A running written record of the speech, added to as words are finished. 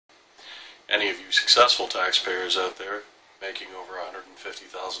Any of you successful taxpayers out there making over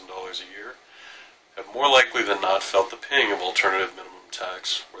 $150,000 a year have more likely than not felt the ping of alternative minimum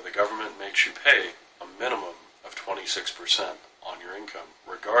tax, where the government makes you pay a minimum of 26% on your income,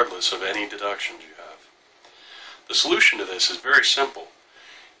 regardless of any deductions you have. The solution to this is very simple.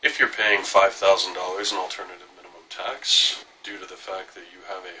 If you're paying $5,000 in alternative minimum tax due to the fact that you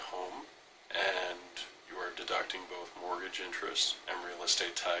have a home and you are deducting both mortgage interest and real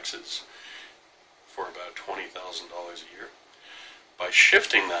estate taxes for about $20,000 a year, by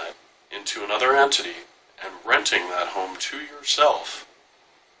shifting that into another entity and renting that home to yourself,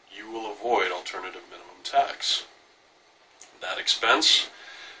 you will avoid alternative minimum tax. That expense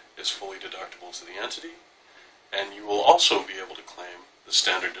is fully deductible to the entity, and you will also be able to claim the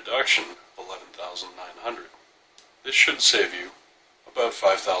standard deduction of $11,900. This should save you about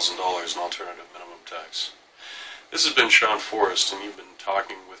 $5,000 in alternative minimum tax. This has been Sean Forrest, and you've been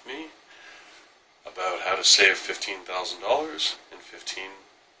talking with me about how to save $15,000 in 15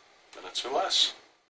 minutes or less.